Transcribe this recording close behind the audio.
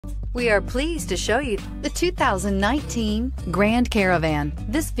We are pleased to show you the 2019 Grand Caravan.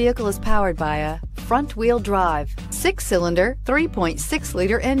 This vehicle is powered by a front-wheel drive, 6-cylinder,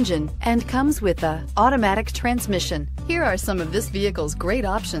 3.6-liter engine, and comes with a automatic transmission. Here are some of this vehicle's great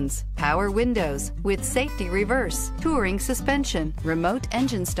options: power windows with safety reverse, touring suspension, remote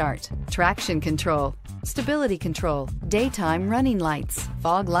engine start, traction control, stability control, daytime running lights,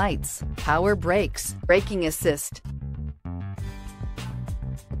 fog lights, power brakes, braking assist.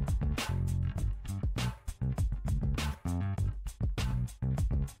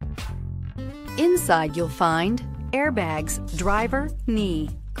 Inside you'll find airbags, driver, knee,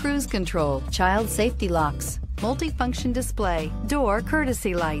 cruise control, child safety locks, multifunction display, door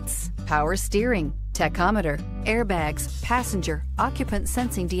courtesy lights, power steering, tachometer, airbags, passenger, occupant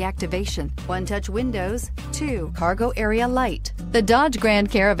sensing deactivation, one-touch windows, 2 cargo area light. The Dodge Grand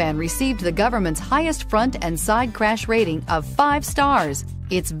Caravan received the government's highest front and side crash rating of 5 stars.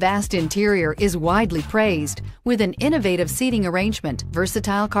 Its vast interior is widely praised, with an innovative seating arrangement,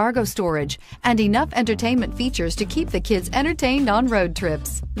 versatile cargo storage, and enough entertainment features to keep the kids entertained on road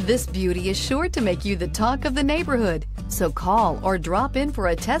trips. This beauty is sure to make you the talk of the neighborhood, so call or drop in for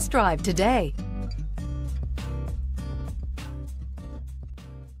a test drive today.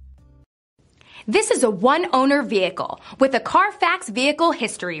 This is a one-owner vehicle with a CARFAX Vehicle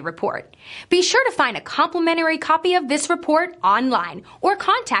History Report. Be sure to find a complimentary copy of this report online or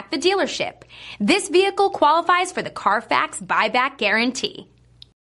contact the dealership. This vehicle qualifies for the CARFAX Buyback Guarantee.